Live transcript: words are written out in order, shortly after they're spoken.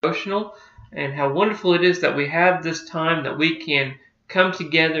devotional, and how wonderful it is that we have this time that we can come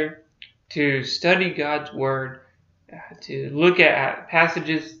together to study God's Word, to look at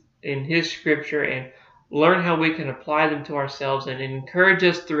passages in His Scripture and learn how we can apply them to ourselves, and encourage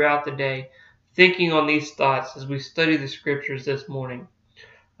us throughout the day thinking on these thoughts as we study the Scriptures this morning.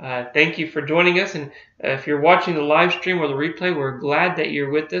 Thank you for joining us, and if you're watching the live stream or the replay, we're glad that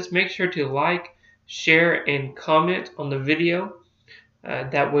you're with us. Make sure to like, share, and comment on the video.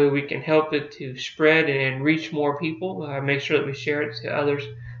 That way we can help it to spread and reach more people. Make sure that we share it to others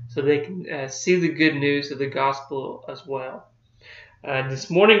so they can see the good news of the gospel as well. This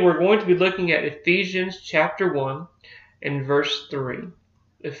morning we're going to be looking at Ephesians chapter 1 and verse 3.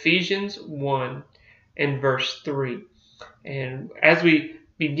 Ephesians 1 and verse 3. And as we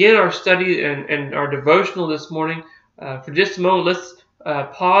begin our study and our devotional this morning, for just a moment, let's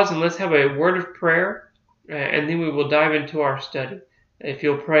pause and let's have a word of prayer, and then we will dive into our study. If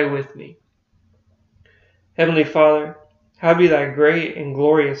you'll pray with me. Heavenly Father, hallowed be thy great and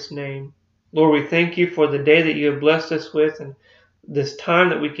glorious name. Lord, we thank you for the day that you have blessed us with, and this time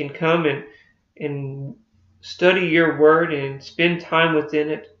that we can come and study your word and spend time within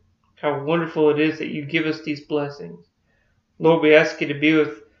it. How wonderful it is that you give us these blessings. Lord, we ask you to be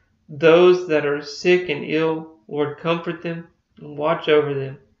with those that are sick and ill. Lord, comfort them and watch over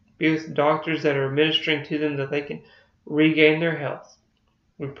them. Be with doctors that are ministering to them that they can regain their health.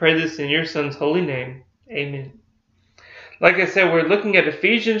 We pray this in your Son's holy name. Amen. Like I said, we're looking at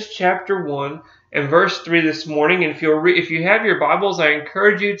Ephesians chapter 1 and verse 3 this morning. And if you have your Bibles, I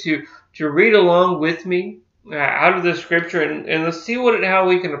encourage you to read along with me out of the scripture, and let's see how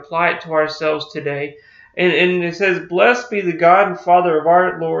we can apply it to ourselves today. And it says, "Blessed be the God and Father of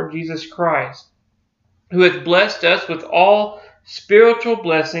our Lord Jesus Christ, who hath blessed us with all spiritual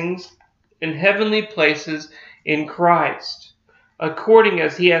blessings in heavenly places in Christ, according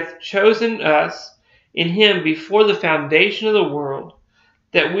as he hath chosen us in him before the foundation of the world,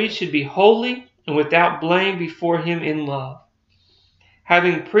 that we should be holy and without blame before him in love,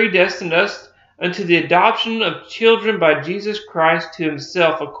 having predestined us unto the adoption of children by Jesus Christ to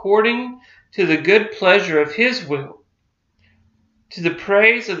himself, according to the good pleasure of his will, to the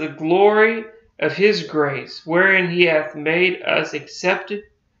praise of the glory of his grace, wherein he hath made us accepted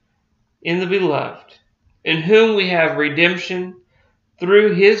in the beloved, in whom we have redemption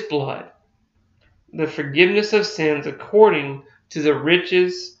through his blood, the forgiveness of sins according to the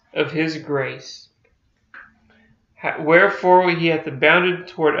riches of his grace. Wherefore he hath abounded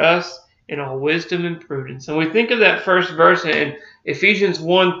toward us in all wisdom and prudence." And we think of that first verse in Ephesians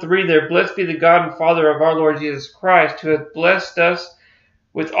 1:3 there, "Blessed be the God and Father of our Lord Jesus Christ, who hath blessed us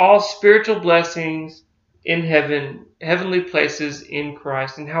with all spiritual blessings in heavenly places in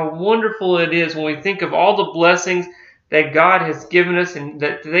Christ." And how wonderful it is when we think of all the blessings that God has given us and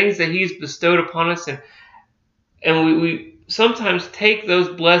the things that he's bestowed upon us, and we sometimes take those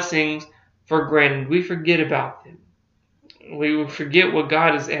blessings for granted. We forget about them. We forget what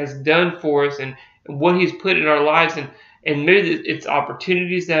God has done for us and what he's put in our lives, and maybe it's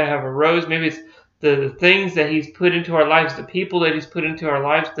opportunities that have arose, maybe it's the things that he's put into our lives, the people that he's put into our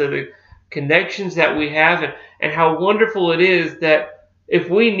lives, the connections that we have, and how wonderful it is that if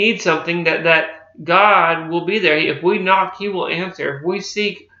we need something, that God will be there. If we knock, he will answer. If we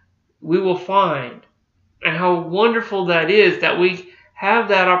seek, we will find. And how wonderful that is that we have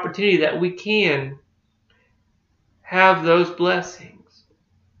that opportunity, that we can have those blessings.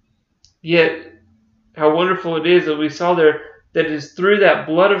 Yet, how wonderful it is that we saw there that it is through that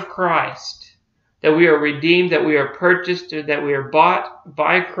blood of Christ that we are redeemed, that we are purchased, that we are bought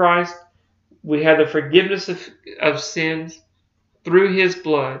by Christ. We have the forgiveness of sins through his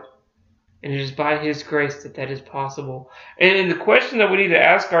blood, and it is by his grace that is possible. And the question that we need to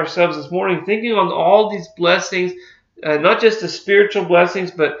ask ourselves this morning, thinking on all these blessings, not just the spiritual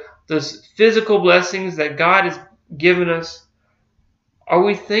blessings, but those physical blessings that God has given us, are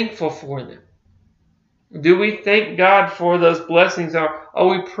we thankful for them? Do we thank God for those blessings? Are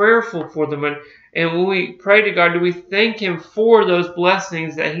we prayerful for them? And when we pray to God, do we thank him for those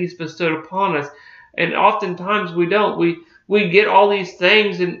blessings that he's bestowed upon us? And oftentimes we don't. We get all these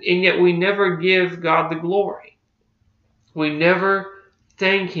things, and yet we never give God the glory. We never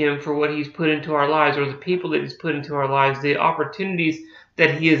thank him for what he's put into our lives, or the people that he's put into our lives, the opportunities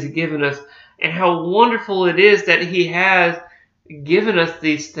that he has given us, and how wonderful it is that he has given us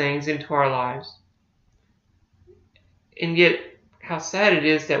these things into our lives. And yet, how sad it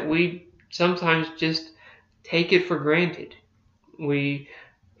is that we sometimes just take it for granted. We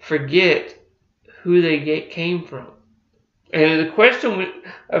forget who they came from. And the question,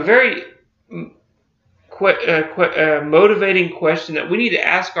 a very motivating question that we need to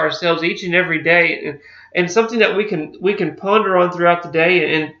ask ourselves each and every day, and something that we can ponder on throughout the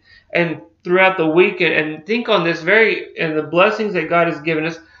day and throughout the week, and think on this and the blessings that God has given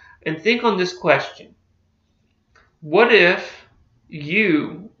us, and think on this question: what if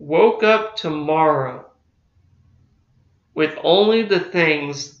you woke up tomorrow with only the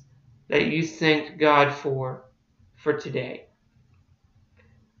things that you thanked God for today?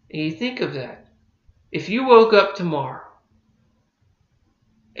 And you think of that. If you woke up tomorrow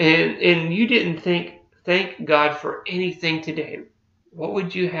and you didn't thank God for anything today, what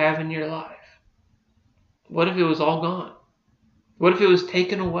would you have in your life? What if it was all gone? What if it was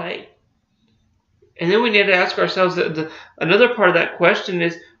taken away? And then we need to ask ourselves that another part of that question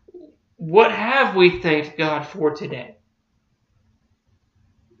is, what have we thanked God for today?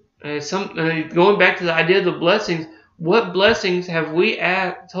 Going back to the idea of the blessings, what blessings have we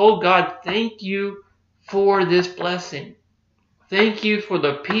told God, thank you for this blessing? Thank you for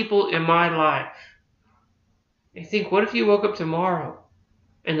the people in my life. And think, what if you woke up tomorrow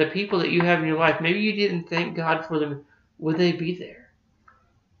and the people that you have in your life, maybe you didn't thank God for them, would they be there?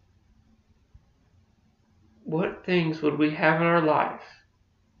 What things would we have in our life?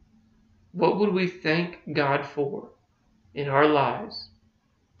 What would we thank God for in our lives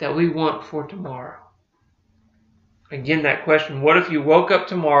that we want for tomorrow? Again, that question, what if you woke up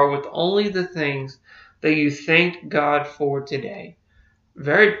tomorrow with only the things that you thanked God for today?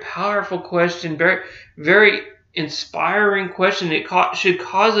 Very powerful question, very, very inspiring question. It should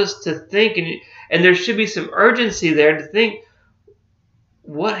cause us to think, and there should be some urgency there to think,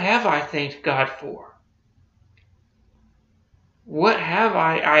 what have I thanked God for? What have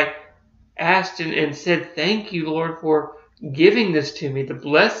I asked and said, thank you, Lord, for giving this to me, the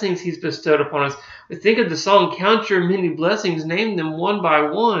blessings He's bestowed upon us. We think of the song, count your many blessings, name them one by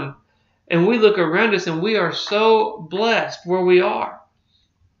one. And we look around us and we are so blessed where we are.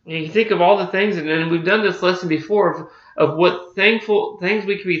 And you think of all the things, and we've done this lesson before, of what things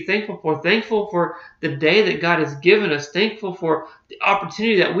we can be thankful for. Thankful for the day that God has given us. Thankful for the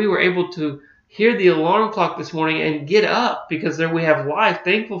opportunity that we were able to hear the alarm clock this morning and get up because there we have life.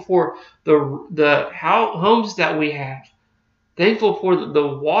 Thankful for the homes that we have. Thankful for the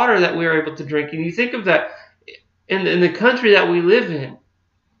water that we are able to drink. And you think of that in the country that we live in.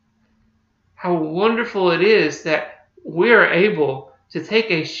 How wonderful it is that we are able to take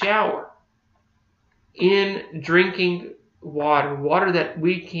a shower in drinking water that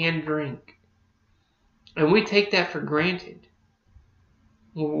we can drink. And we take that for granted.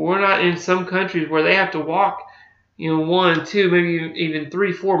 We're not in some countries where they have to walk, 1, 2, maybe even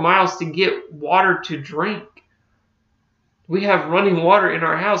 3, 4 miles to get water to drink. We have running water in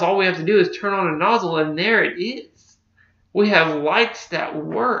our house. All we have to do is turn on a nozzle and there it is. We have lights that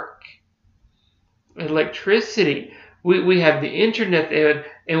work. Electricity. We have the internet,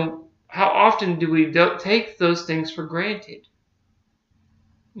 and how often do we take those things for granted?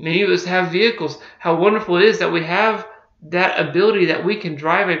 Many of us have vehicles. How wonderful it is that we have that ability that we can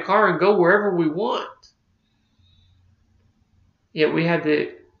drive a car and go wherever we want. Yet we have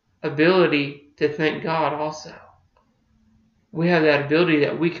the ability to thank God also. We have that ability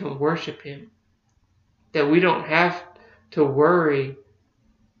that we can worship Him. That we don't have to worry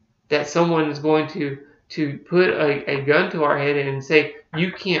that someone is going to put a gun to our head and say,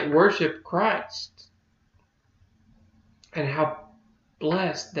 you can't worship Christ. And how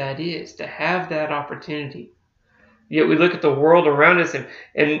blessed that is to have that opportunity. Yet we look at the world around us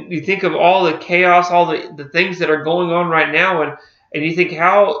and you think of all the chaos, all the things that are going on right now, and you think,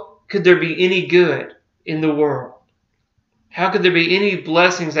 how could there be any good in the world? How could there be any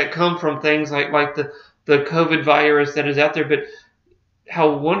blessings that come from things like the COVID virus that is out there? But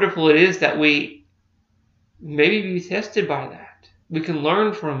how wonderful it is that we maybe be tested by that. We can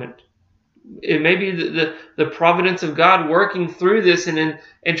learn from it. It may be the providence of God working through this and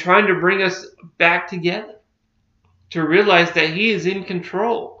trying to bring us back together. To realize that He is in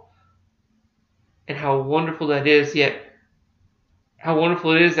control. And how wonderful that is, yet how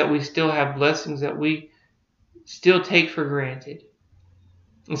wonderful it is that we still have blessings that we still take for granted.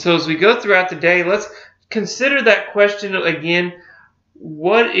 And so as we go throughout the day, let's consider that question again.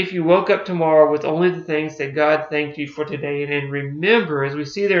 What if you woke up tomorrow with only the things that God thanked you for today? And remember, as we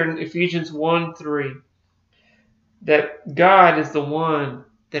see there in Ephesians 1:3, that God is the one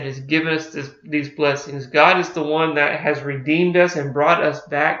that has given us these blessings. God is the one that has redeemed us and brought us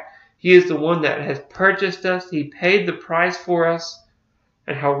back. He is the one that has purchased us. He paid the price for us.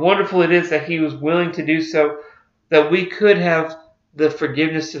 And how wonderful it is that He was willing to do so, that we could have the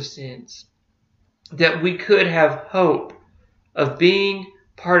forgiveness of sins, that we could have hope of being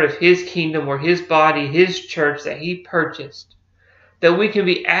part of His kingdom or His body, His church that He purchased, that we can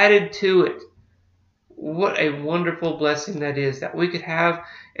be added to it. What a wonderful blessing that is, that we could have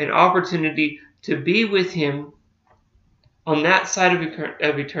an opportunity to be with Him on that side of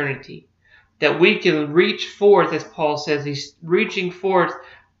eternity. That we can reach forth, as Paul says, he's reaching forth,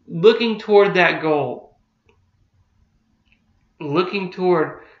 looking toward that goal. Looking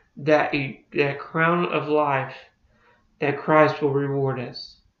toward that crown of life that Christ will reward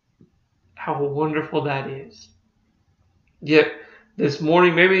us. How wonderful that is. Yet, this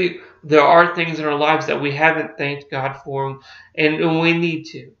morning, maybe there are things in our lives that we haven't thanked God for, and we need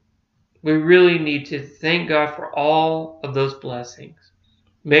to. We really need to thank God for all of those blessings.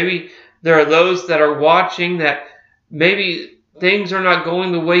 Maybe there are those that are watching that maybe things are not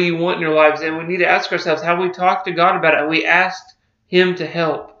going the way you want in your lives, and we need to ask ourselves, have we talked to God about it? Have we asked Him to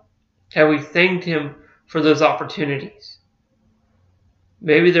help? Have we thanked Him for those opportunities?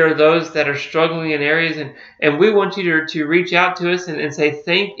 Maybe there are those that are struggling in areas, and we want you to reach out to us and say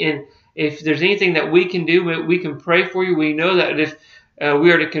thank. And if there's anything that we can do, we can pray for you. We know that if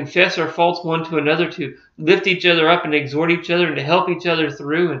we are to confess our faults one to another, to lift each other up and exhort each other and to help each other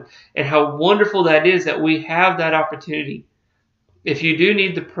through, and how wonderful that is that we have that opportunity. If you do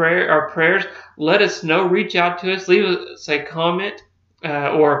need our prayers, let us know. Reach out to us. Leave us a comment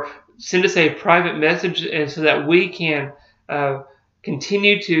or send us a private message, and so that we can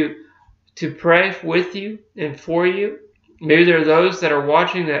continue to pray with you and for you. Maybe there are those that are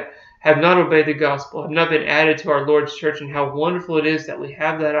watching that have not obeyed the gospel, have not been added to our Lord's church, and how wonderful it is that we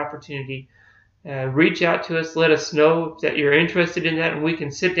have that opportunity. Reach out to us. Let us know that you're interested in that, and we can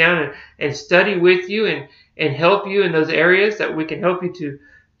sit down and study with you and help you in those areas, that we can help you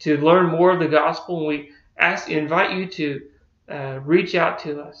to learn more of the gospel. And we invite you to reach out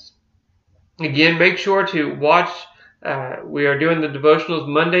to us. Again, make sure to watch. We are doing the devotionals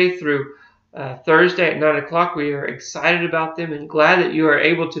Monday through Thursday at 9 o'clock. We are excited about them and glad that you are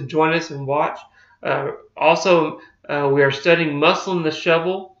able to join us and watch. Also, we are studying Muscle and the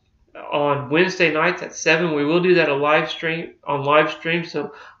Shovel on Wednesday nights at 7. We will do that on live stream,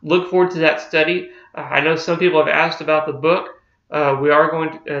 so look forward to that study. I know some people have asked about the book.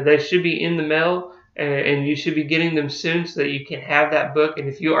 They should be in the mail, and you should be getting them soon so that you can have that book. And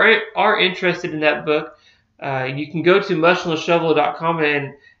if you are interested in that book, you can go to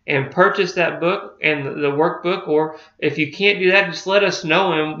muscleandshovel.com and purchase that book and the workbook. Or if you can't do that, just let us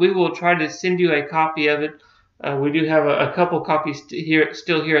know and we will try to send you a copy of it. We do have a couple copies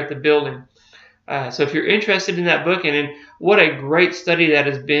still here at the building. So if you're interested in that book, and what a great study that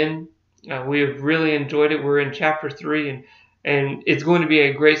has been. We have really enjoyed it. We're in chapter 3, and it's going to be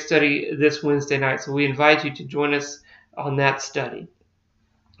a great study this Wednesday night. So we invite you to join us on that study.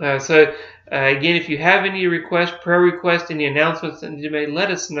 Again, if you have any prayer requests, any announcements that you may, let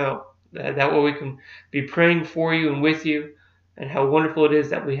us know. That way we can be praying for you and with you, and how wonderful it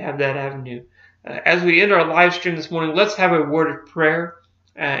is that we have that avenue. As we end our live stream this morning, let's have a word of prayer,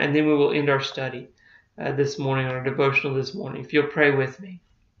 and then we will end our study this morning, our devotional this morning. If you'll pray with me.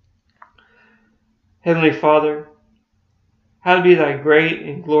 Heavenly Father, hallowed be thy great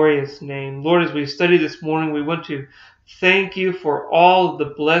and glorious name. Lord, as we study this morning, we want to thank you for all of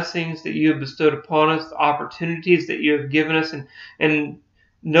the blessings that you have bestowed upon us, the opportunities that you have given us, and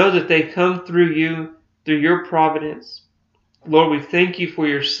know that they come through you, through your providence. Lord, we thank you for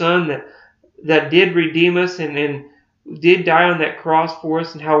your Son that did redeem us and did die on that cross for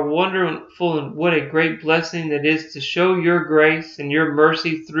us, and how wonderful and what a great blessing that is to show your grace and your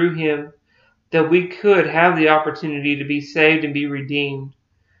mercy through him, that we could have the opportunity to be saved and be redeemed,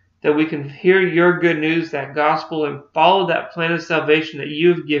 that we can hear your good news, that gospel, and follow that plan of salvation that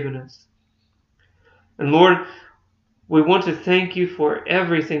you have given us. And Lord, we want to thank you for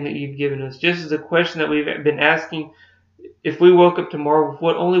everything that you've given us. Just as a question that we've been asking, if we woke up tomorrow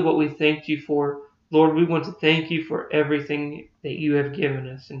with only what we thanked you for, Lord, we want to thank you for everything that you have given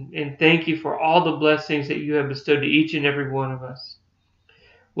us, and thank you for all the blessings that you have bestowed to each and every one of us.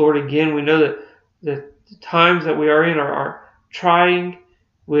 Lord, again, we know that the times that we are in are trying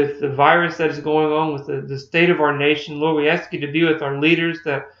with the virus that is going on, with the state of our nation. Lord, we ask you to be with our leaders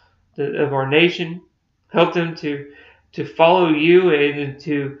of our nation. Help them to follow you and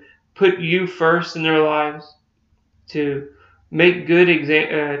to put you first in their lives, to make good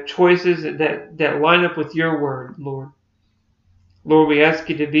choices that line up with your word, Lord. Lord, we ask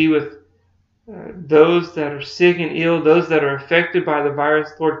you to be with those that are sick and ill, those that are affected by the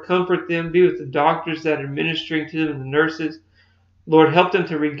virus. Lord, comfort them. Be with the doctors that are ministering to them and the nurses. Lord, help them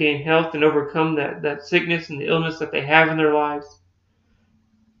to regain health and overcome that sickness and the illness that they have in their lives.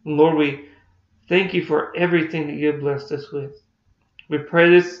 And Lord, we thank you for everything that you have blessed us with. We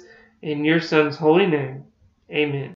pray this in your Son's holy name. Amen.